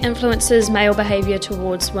 I think it influences male behaviour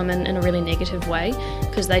towards women in a really negative way,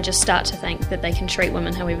 because they just start to think that they can treat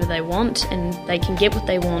women however they want and they can get what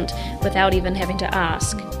they want without even having to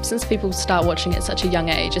ask. Since people start watching at such a young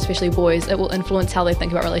age, especially boys, it will influence how they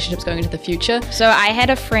think about relationships going into the future. So I had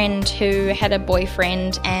a friend who had a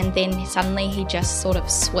boyfriend, and then suddenly he just sort of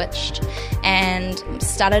switched and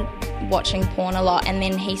started watching porn a lot, and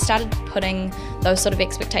then he started putting those sort of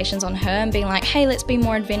expectations on her and being like, hey, let's be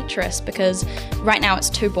more adventurous because right now it's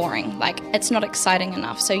too boring, like it's not exciting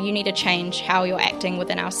enough, so you need to change how you're acting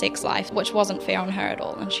within our sex life, which wasn't fair on her at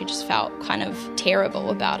all, and she just felt kind of terrible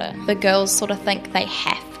about it. The girls sort of think they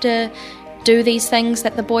have to do these things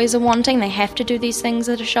that the boys are wanting, they have to do these things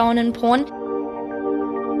that are shown in porn.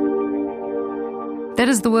 That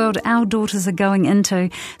is the world our daughters are going into.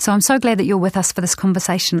 So I'm so glad that you're with us for this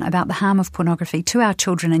conversation about the harm of pornography to our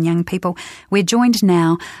children and young people. We're joined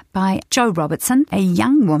now by Jo Robertson, a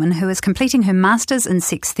young woman who is completing her Masters in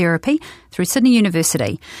Sex Therapy. through Sydney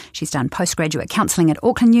University. She's done postgraduate counselling at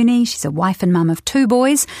Auckland Uni. She's a wife and mum of 2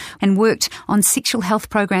 boys and worked on sexual health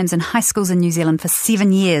programs in high schools in New Zealand for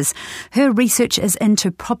 7 years. Her research is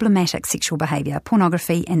into problematic sexual behaviour,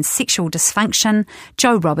 pornography and sexual dysfunction.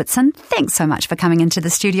 Jo Robertson, thanks so much for coming into the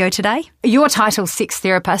studio today. Your title, sex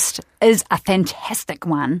therapist, is a fantastic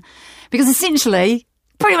one because essentially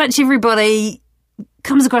pretty much everybody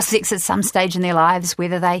comes across sex at some stage in their lives,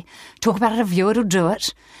 whether they talk about it or view it or do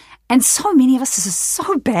it. And so many of us are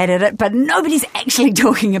so bad at it, but nobody's actually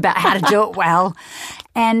talking about how to do it well.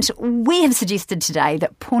 And we have suggested today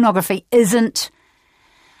that pornography isn't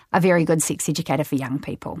a very good sex educator for young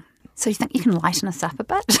people. So you think you can lighten us up a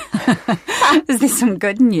bit? Is there some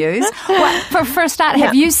good news? Well, for a start,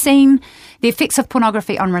 have you seen the effects of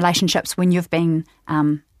pornography on relationships when you've been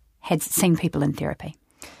seen people in therapy?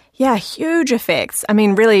 Yeah, huge effects. I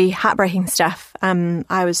mean, really heartbreaking stuff.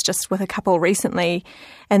 I was just with a couple recently,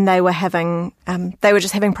 and they were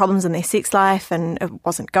just having problems in their sex life, and it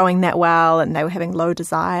wasn't going that well, and they were having low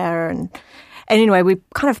desire, and anyway, we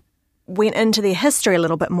kind of went into their history a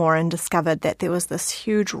little bit more and discovered that there was this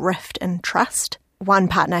huge rift in trust. One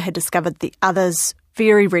partner had discovered the other's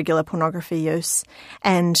very regular pornography use,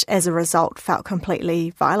 and as a result felt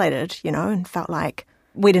completely violated, and felt like,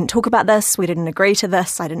 we didn't talk about this, we didn't agree to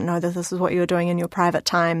this, I didn't know that this is what you were doing in your private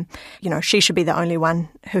time. She should be the only one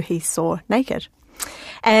who he saw naked.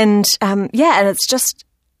 And and it's just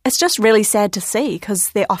really sad to see, because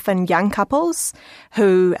they're often young couples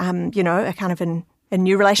who, are kind of in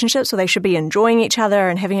new relationships where they should be enjoying each other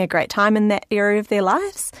and having a great time in that area of their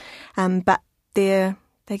lives. But the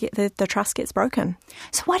trust gets broken.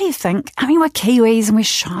 So what do you think? I mean, we're Kiwis and we're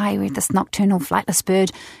shy. We're this nocturnal flightless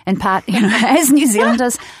bird in part, as New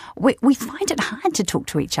Zealanders. We find it hard to talk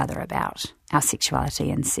to each other about our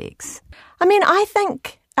sexuality and sex. I mean, I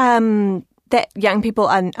think that young people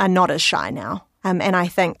are not as shy now. And I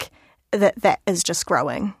think that is just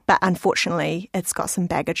growing. But unfortunately, it's got some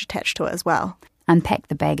baggage attached to it as well. Unpack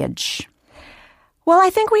the baggage. Well, I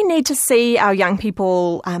think we need to see our young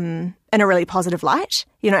people in a really positive light.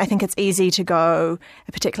 I think it's easy to go,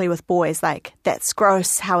 particularly with boys, like, that's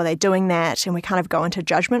gross, how are they doing that? And we kind of go into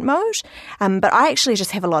judgment mode. But I actually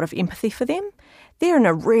just have a lot of empathy for them. They're in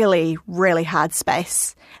a really, really hard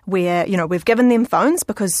space where, we've given them phones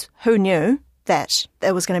because who knew that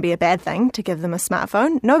it was going to be a bad thing to give them a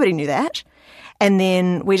smartphone? Nobody knew that. And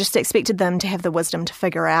then we just expected them to have the wisdom to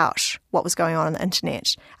figure out what was going on the internet.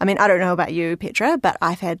 I mean, I don't know about you, Petra, but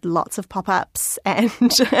I've had lots of pop-ups and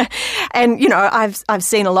I've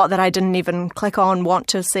seen a lot that I didn't even click on, want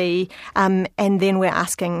to see. And then we're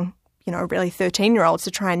asking, really 13-year-olds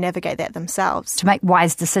to try and navigate that themselves. To make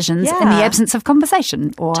wise decisions in the absence of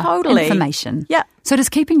conversation or information. Yeah. So does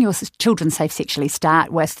keeping your children safe sexually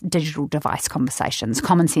start with digital device conversations,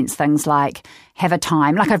 common sense things like have a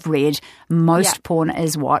time? Like I've read, most porn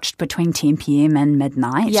is watched between 10 p.m. and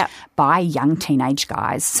midnight by young teenage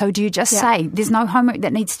guys. So do you just say there's no homework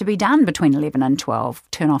that needs to be done between 11 and 12,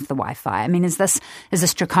 turn off the Wi-Fi? I mean, is this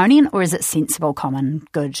draconian or is it sensible, common,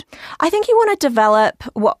 good? I think you want to develop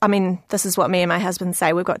this is what me and my husband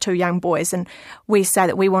say. We've got 2 young boys and we say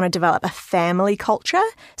that we want to develop a family culture.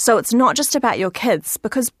 So it's not just about your kids,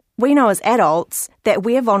 because we know as adults that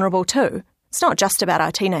we're vulnerable too. It's not just about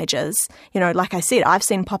our teenagers. Like I said, I've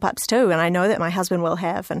seen pop-ups too, and I know that my husband will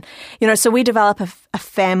have. And, so we develop a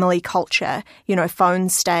family culture.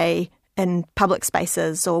 Phones stay in public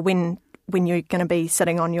spaces, or when you're going to be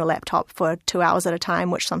sitting on your laptop for 2 hours at a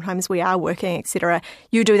time, which sometimes we are working, etc.,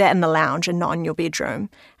 you do that in the lounge and not in your bedroom.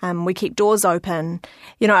 We keep doors open.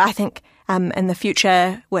 I think in the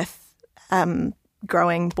future with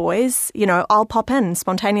growing boys, I'll pop in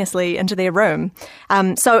spontaneously into their room.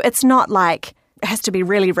 So it's not like it has to be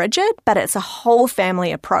really rigid, but it's a whole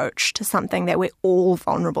family approach to something that we're all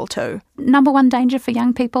vulnerable to. Number one danger for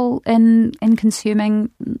young people in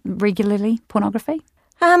consuming regularly pornography?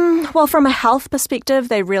 Well, from a health perspective,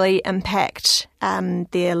 they really impact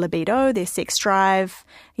their libido, their sex drive.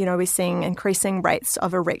 We're seeing increasing rates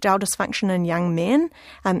of erectile dysfunction in young men.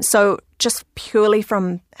 So just purely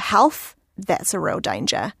from health, that's a real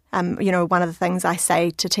danger. One of the things I say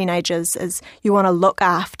to teenagers is you want to look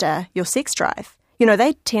after your sex drive.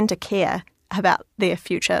 They tend to care about their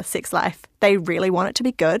future sex life. They really want it to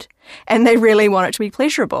be good and they really want it to be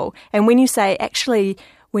pleasurable. And when you say, actually,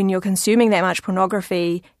 when you're consuming that much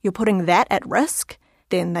pornography, you're putting that at risk,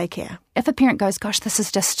 then they care. if a parent goes, gosh, this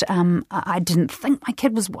is just, I didn't think my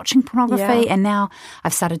kid was watching pornography, and now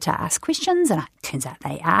I've started to ask questions, and it turns out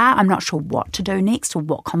they are. I'm not sure what to do next or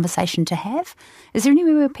what conversation to have. Is there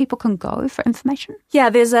anywhere where people can go for information? Yeah,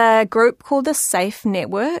 there's a group called the Safe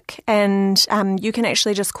Network, and you can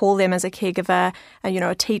actually just call them as a caregiver,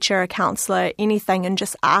 a teacher, a counsellor, anything, and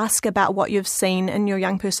just ask about what you've seen in your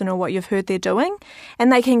young person or what you've heard they're doing.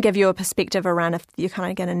 And they can give you a perspective around if you're kind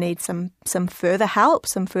of going to need some further help,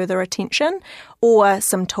 some further attention, or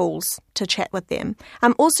some tools to chat with them.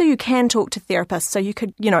 Also, you can talk to therapists. So you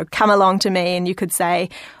could, come along to me and you could say,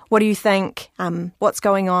 what do you think? What's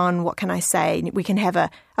going on? What can I say? We can have a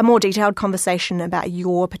more detailed conversation about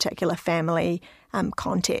your particular family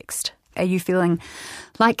context. Are you feeling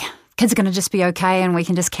like kids are going to just be okay and we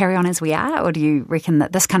can just carry on as we are? Or do you reckon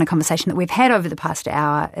that this kind of conversation that we've had over the past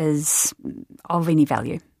hour is of any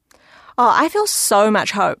value? Oh, I feel so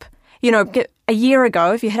much hope. A year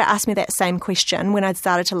ago, if you had asked me that same question when I'd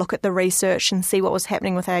started to look at the research and see what was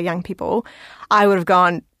happening with our young people, I would have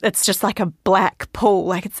gone, it's just like a black pool,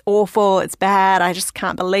 like it's awful, it's bad, I just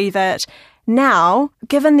can't believe it. Now,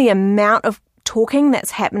 given the amount of talking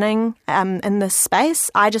that's happening in this space,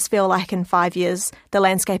 I just feel like in 5 years, the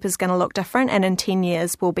landscape is going to look different, and in 10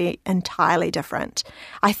 years will be entirely different.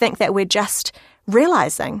 I think that we're just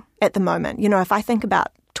realising at the moment, if I think about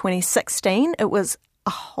 2016, it was a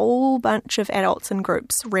whole bunch of adults and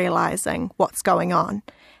groups realising what's going on.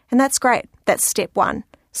 And that's great. That's step 1.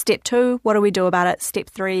 Step 2, what do we do about it? Step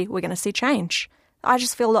 3, we're going to see change. I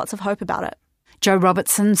just feel lots of hope about it. Jo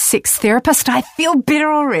Robertson, sex therapist. I feel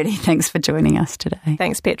better already. Thanks for joining us today.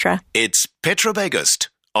 Thanks, Petra. It's Petra Bagust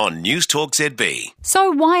on News Talk ZB. So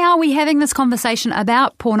why are we having this conversation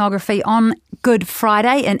about pornography on Good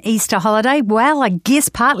Friday and Easter holiday? Well, I guess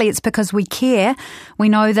partly it's because we care. We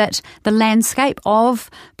know that the landscape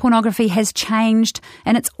of pornography has changed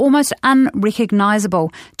and it's almost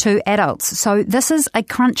unrecognisable to adults. So this is a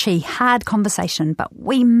crunchy, hard conversation, but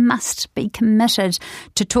we must be committed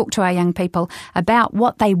to talk to our young people about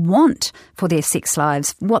what they want for their sex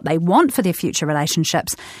lives, what they want for their future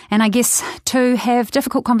relationships, and I guess to have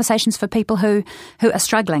difficult conversations for people who are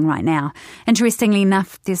struggling right now. Interestingly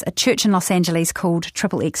enough, there's a church in Los Angeles called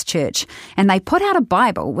XXX Church, and they put out a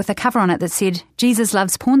Bible with a cover on it that said, Jesus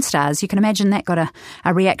loves porn stars. You can imagine that got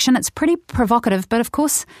a reaction. It's pretty provocative, but of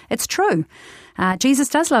course it's true. Jesus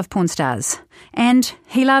does love porn stars, and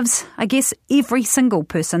he loves, I guess, every single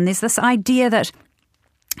person. There's this idea that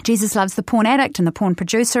Jesus loves the porn addict and the porn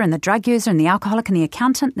producer and the drug user and the alcoholic and the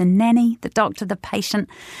accountant, the nanny, the doctor, the patient,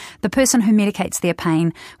 the person who medicates their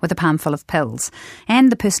pain with a palm full of pills, and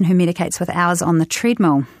the person who medicates with hours on the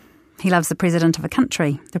treadmill. He loves the president of a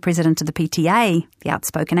country, the president of the PTA, the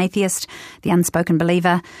outspoken atheist, the unspoken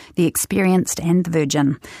believer, the experienced and the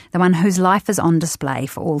virgin, the one whose life is on display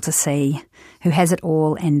for all to see, who has it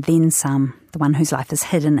all and then some, the one whose life is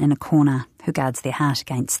hidden in a corner, who guards their heart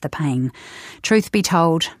against the pain. Truth be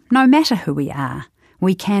told, no matter who we are,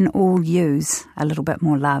 we can all use a little bit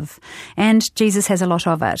more love. And Jesus has a lot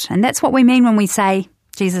of it. And that's what we mean when we say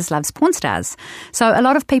Jesus loves porn stars. So a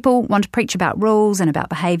lot of people want to preach about rules and about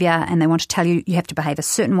behaviour, and they want to tell you you have to behave a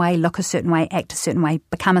certain way, look a certain way, act a certain way,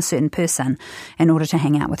 become a certain person in order to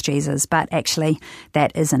hang out with Jesus. But actually,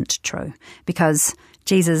 that isn't true, because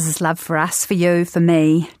Jesus' love for us, for you, for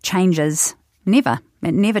me, changes never.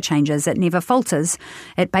 It never changes. It never falters.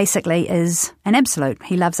 It basically is an absolute.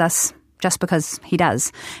 He loves us just because he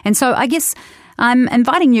does. And so I guess I'm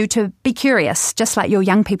inviting you to be curious, just like your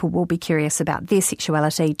young people will be curious about their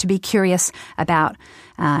sexuality, to be curious about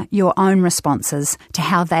your own responses to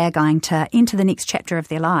how they are going to enter the next chapter of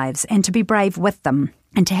their lives, and to be brave with them,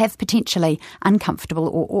 and to have potentially uncomfortable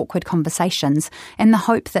or awkward conversations in the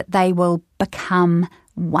hope that they will become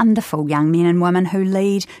wonderful young men and women who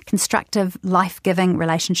lead constructive, life-giving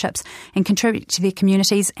relationships and contribute to their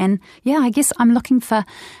communities. And yeah, I guess I'm looking for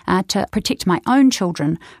to protect my own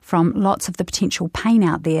children from lots of the potential pain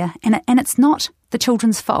out there. And it's not the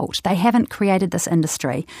children's fault. They haven't created this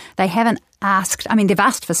industry. They haven't asked, they've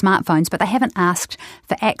asked for smartphones, but they haven't asked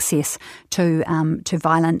for access to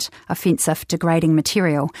violent, offensive, degrading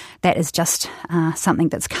material. That is just something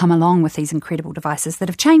that's come along with these incredible devices that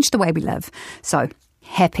have changed the way we live. So,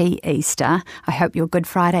 happy Easter. I hope your Good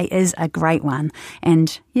Friday is a great one.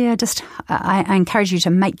 And yeah, I encourage you to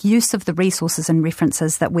make use of the resources and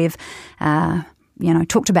references that we've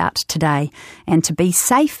talked about today, and to be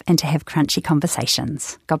safe and to have crunchy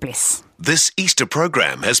conversations. God bless. This Easter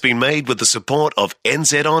program has been made with the support of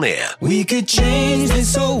NZ On Air. We could change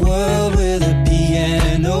this whole world with a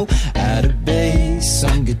piano, add a bass,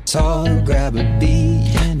 some guitar, grab a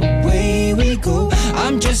beat, and away we go.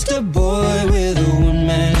 I'm just a boy with a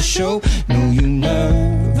one-man show. No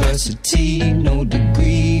university, no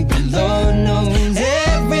degree, but Lord knows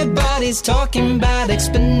everybody's talking about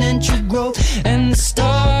exponential growth and the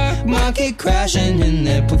stock market crashing in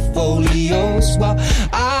their portfolios. While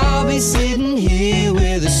I'll be sitting here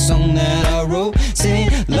with a song that I wrote, saying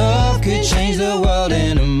love could change the world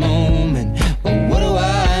in a moment. But what do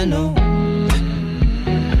I know?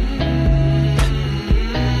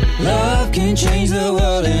 Love can change the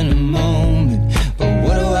world in a moment. But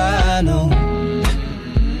what do I know?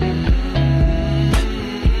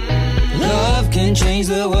 Love can change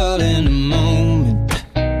the world in a moment.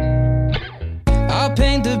 I'll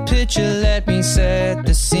paint the picture, let me set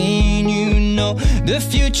the scene. You know the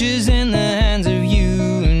future's in the hands of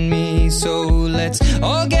you and me. So let's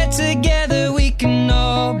all get together, we can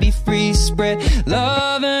all be free. Spread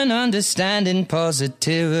love and understanding,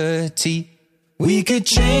 positivity. We could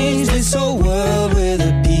change this whole world with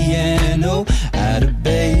a piano, add a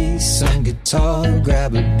bass, some guitar,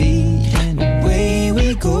 grab a beat, and away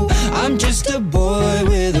we go. I'm just a boy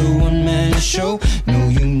with a one-man show. No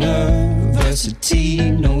university,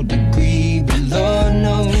 no degree, but Lord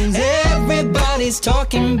knows everybody's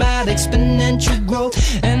talking about exponential growth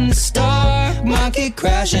and the stock market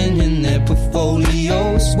crashing in their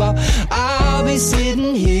portfolios. While I'll be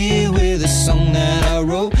sitting here with a song that I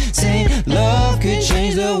wrote, saying love could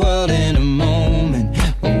change the world in a moment.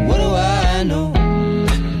 But what do I know?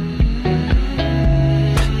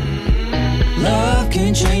 Love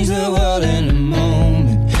can change the world in a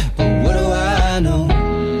moment. But what do I know?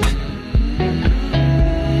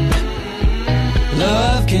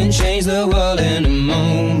 Love can change the world in a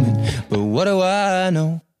moment. But what do I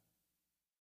know?